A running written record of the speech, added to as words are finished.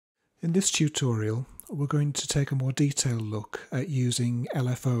In this tutorial, we're going to take a more detailed look at using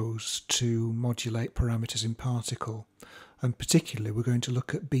LFOs to modulate parameters in Particle, and particularly we're going to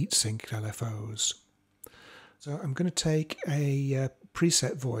look at beat sync LFOs. So I'm going to take a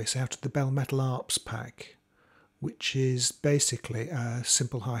preset voice out of the Bell Metal Arps pack, which is basically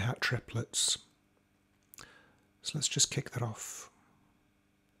simple hi-hat triplets. So let's just kick that off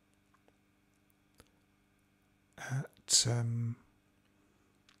at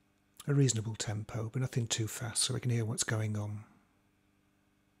a reasonable tempo, but nothing too fast, so we can hear what's going on.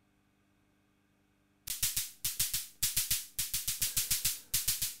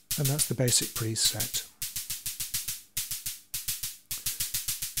 And that's the basic preset.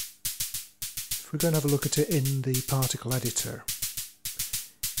 If we're going to have a look at it in the particle editor,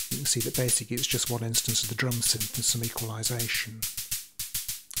 you can see that basically it's just one instance of the drum synth and some equalization.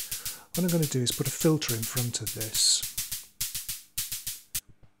 What I'm going to do is put a filter in front of this.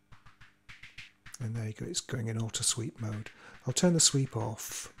 And there you go, it's going in auto sweep mode. I'll turn the sweep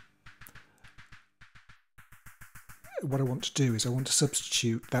off. What I want to do is I want to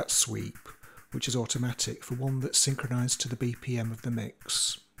substitute that sweep, which is automatic, for one that's synchronized to the BPM of the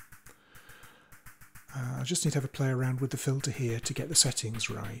mix. I just need to have a play around with the filter here to get the settings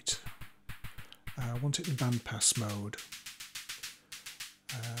right. I want it in bandpass mode.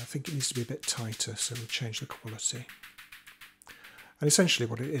 I think it needs to be a bit tighter, so we'll change the quality. And essentially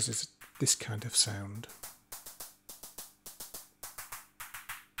what it is this kind of sound.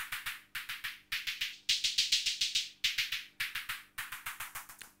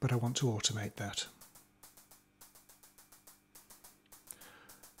 But I want to automate that.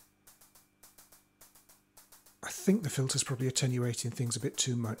 I think the filter's probably attenuating things a bit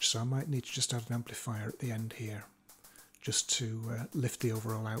too much, so I might need to just add an amplifier at the end here, just to lift the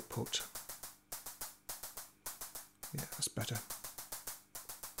overall output. Yeah, that's better.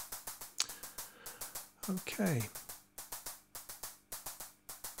 Okay,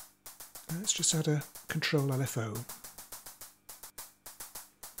 let's just add a control LFO.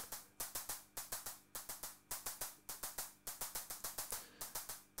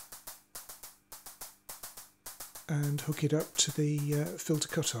 And hook it up to the filter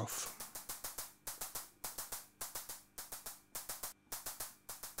cutoff.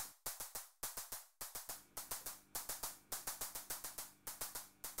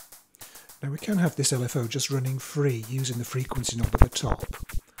 Now we can have this LFO just running free using the frequency knob at the top,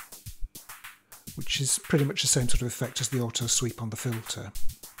 which is pretty much the same sort of effect as the auto sweep on the filter.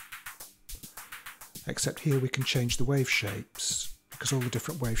 Except here we can change the wave shapes, because all the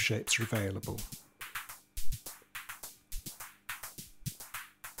different wave shapes are available.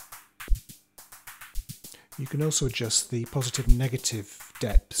 You can also adjust the positive and negative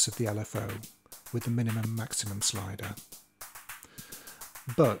depths of the LFO with the minimum and maximum slider.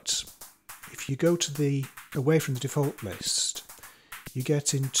 But if you go to away from the default list, you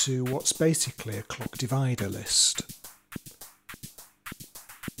get into what's basically a clock divider list.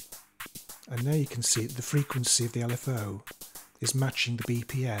 And now you can see that the frequency of the LFO is matching the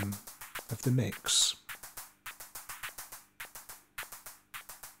BPM of the mix.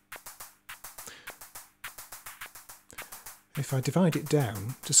 If I divide it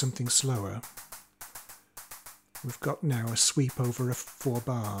down to something slower, we've got now a sweep over 4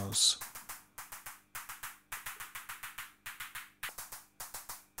 bars.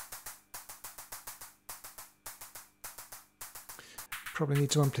 Probably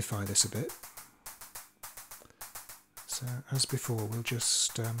need to amplify this a bit. So as before, we'll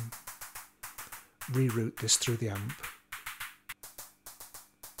just reroute this through the amp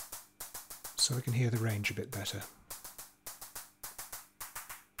so we can hear the range a bit better.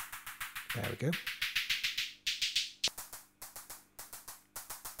 There we go.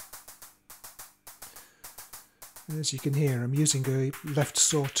 And as you can hear, I'm using a left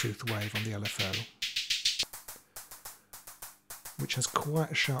sawtooth wave on the LFO, which has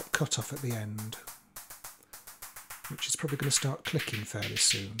quite a sharp cutoff at the end, which is probably going to start clicking fairly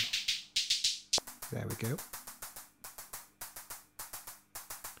soon. There we go.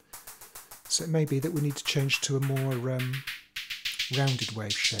 So it may be that we need to change to a more rounded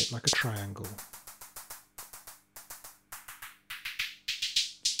wave shape, like a triangle.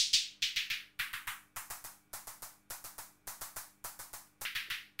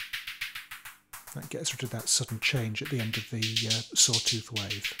 That gets rid of that sudden change at the end of the sawtooth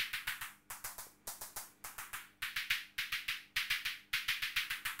wave.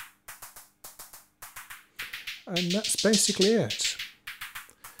 And that's basically it.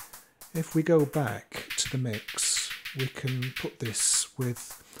 If we go back to the mix, we can put this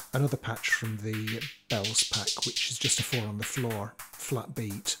with another patch from the Bells pack, which is just a 4 on the floor flat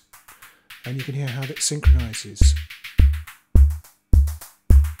beat, and you can hear how it synchronises.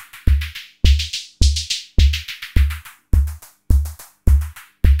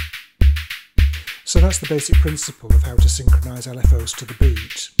 So that's the basic principle of how to synchronise LFOs to the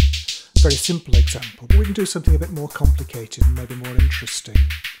beat. Very simple example, but we can do something a bit more complicated and maybe more interesting.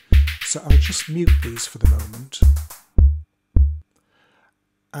 So I'll just mute these for the moment.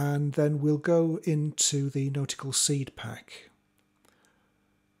 And then we'll go into the Mixtikl seed pack.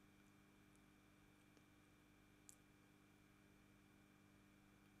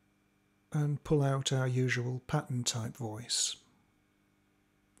 And pull out our usual pattern type voice.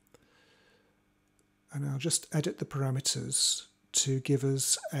 And I'll just edit the parameters to give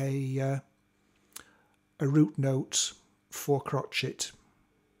us a root note 4-crotchet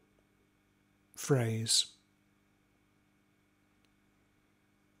phrase.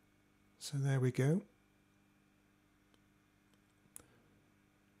 So there we go.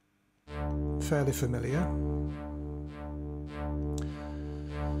 Fairly familiar.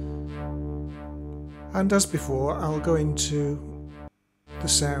 And as before, I'll go into the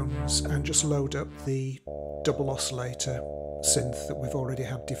sounds and just load up the double oscillator synth that we've already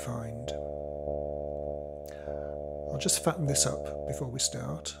had defined. I'll just fatten this up before we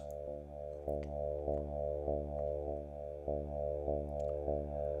start.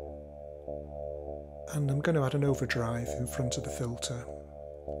 And I'm going to add an overdrive in front of the filter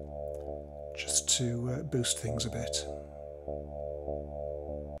just to boost things a bit.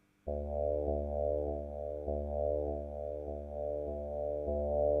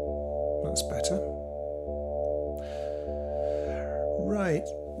 That's better. Right.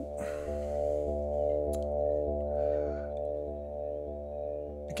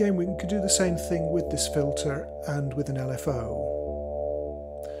 Again, we can do the same thing with this filter and with an LFO.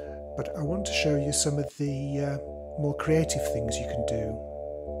 But I want to show you some of the more creative things you can do.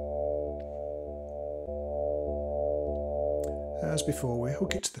 As before, we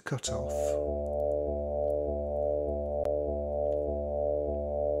hook it to the cutoff.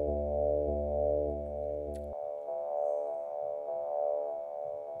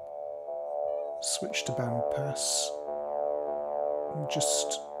 Switch to bandpass and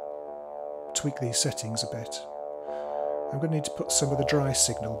just tweak these settings a bit. I'm going to need to put some of the dry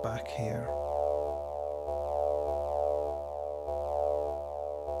signal back here.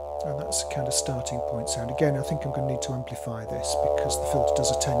 And that's a kind of starting point sound. Again, I think I'm going to need to amplify this because the filter does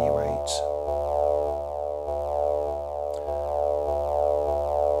attenuate.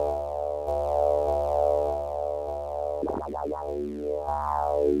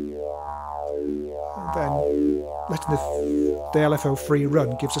 And then letting the LFO free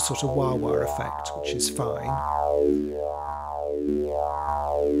run gives a sort of wah-wah effect, which is fine.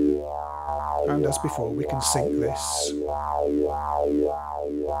 And as before, we can sync this.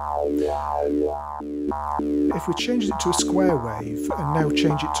 If we change it to a square wave and now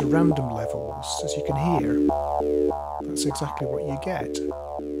change it to random levels, as you can hear, that's exactly what you get.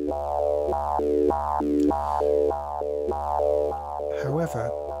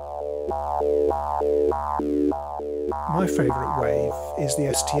 However, my favourite wave is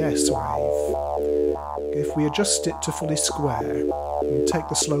the STS wave. If we adjust it to fully square and take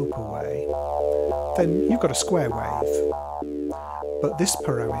the slope away, then you've got a square wave. But this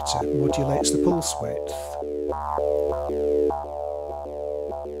parameter modulates the pulse width.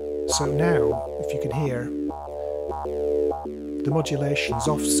 So now, if you can hear, the modulations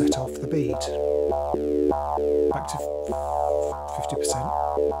offset off the beat. Back to 50%.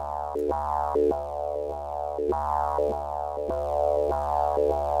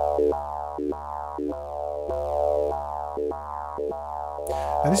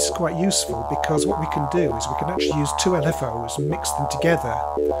 And this is quite useful because what we can do is we can actually use two LFOs and mix them together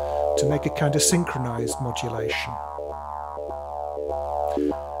to make a kind of synchronized modulation.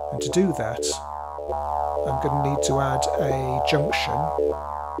 And to do that, I'm going to need to add a junction.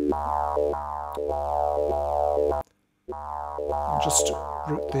 And just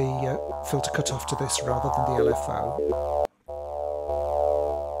route the filter cutoff to this rather than the LFO.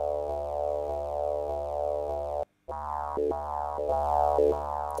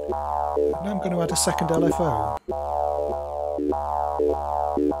 Now I'm going to add a second LFO.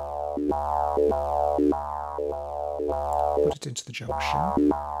 Put it into the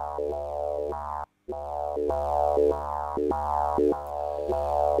junction.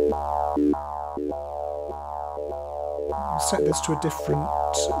 Set this to a different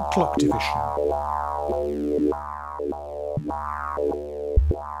clock division.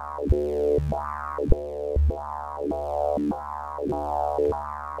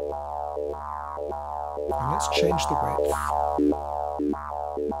 And let's change the width.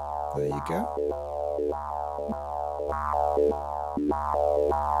 There you go.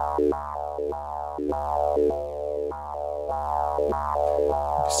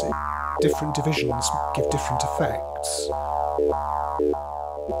 You see, different divisions give different effects.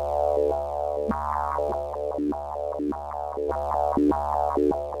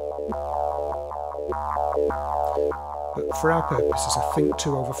 But for our purposes, I think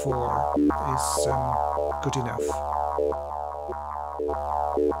 2/4 is good enough.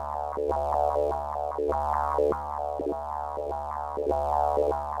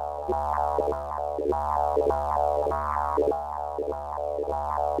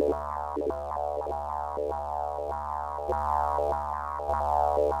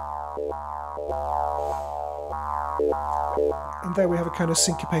 And there we have a kind of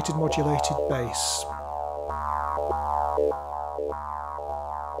syncopated modulated bass.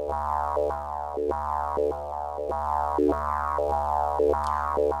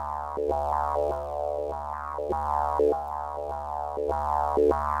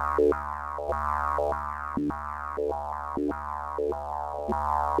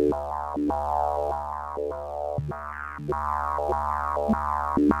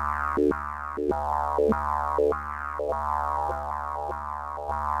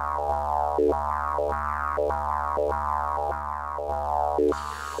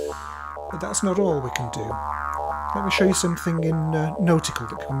 But that's not all we can do. Let me show you something in Mixtikl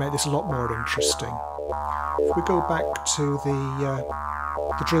that can make this a lot more interesting. If we go back to the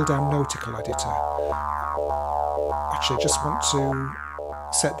drill down Mixtikl editor, actually I just want to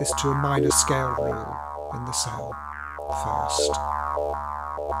set this to a minor scale rule in the cell first.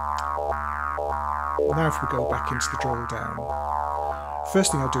 Now if we go back into the drill down,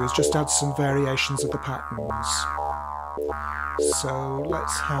 first thing I'll do is just add some variations of the patterns. So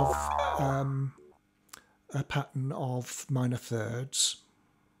let's have a pattern of minor thirds.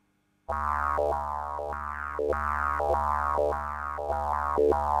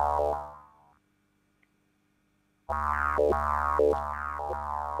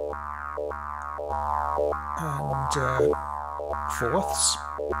 And fourths.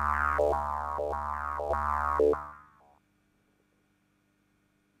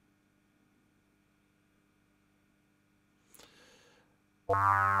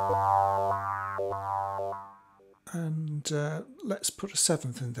 And let's put a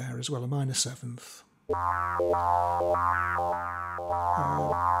seventh in there as well, a minor seventh. But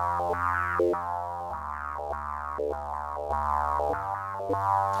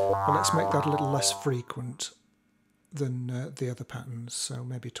let's make that a little less frequent than the other patterns, so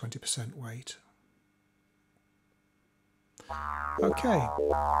maybe 20% weight. Okay.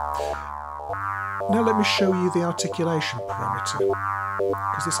 Now let me show you the articulation parameter,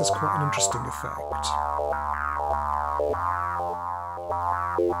 because this has quite an interesting effect.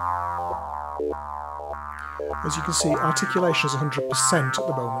 As you can see, articulation is 100% at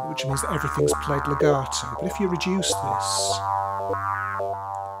the moment, which means that everything's played legato. But if you reduce this,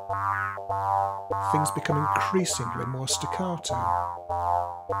 things become increasingly more staccato.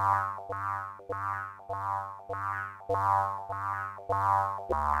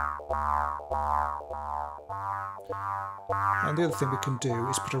 And the other thing we can do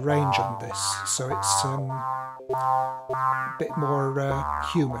is put a range on this, so it's a bit more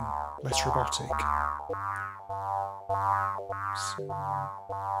human, less robotic. So,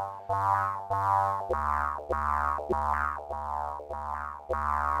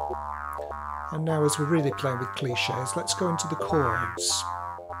 and now as we're really playing with cliches, let's go into the chords.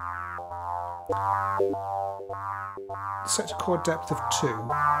 Set a chord depth of 2.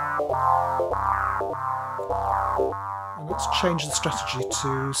 And let's change the strategy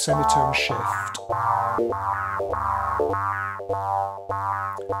to semitone shift.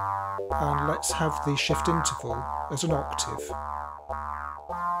 And let's have the shift interval as an octave.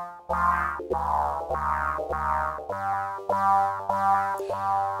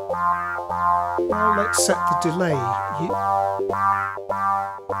 Now let's set the delay,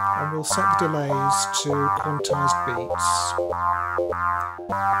 and we'll set the delays to quantized beats.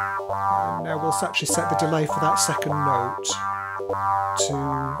 And now we'll actually set the delay for that second note to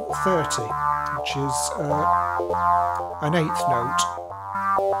 30, which is an 8th note.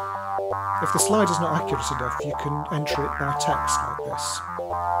 If the slider's not accurate enough, you can enter it by text like this.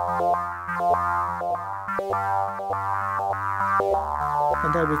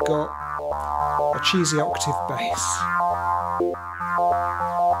 And there we've got a cheesy octave bass.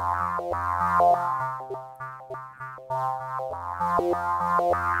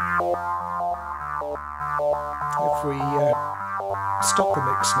 If we stop the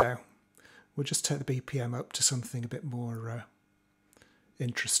mix now, we'll just take the BPM up to something a bit more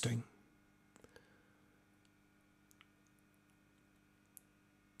interesting.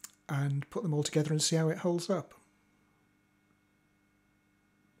 And put them all together and see how it holds up.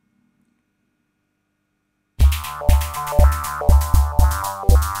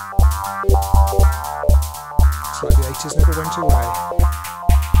 It's like the 80s never went away.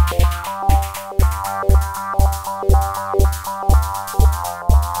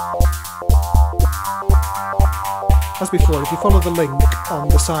 As before, if you follow the link on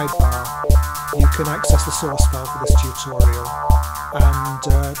the sidebar, you can access the source file for this tutorial and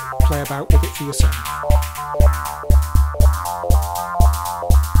play about with it for yourself.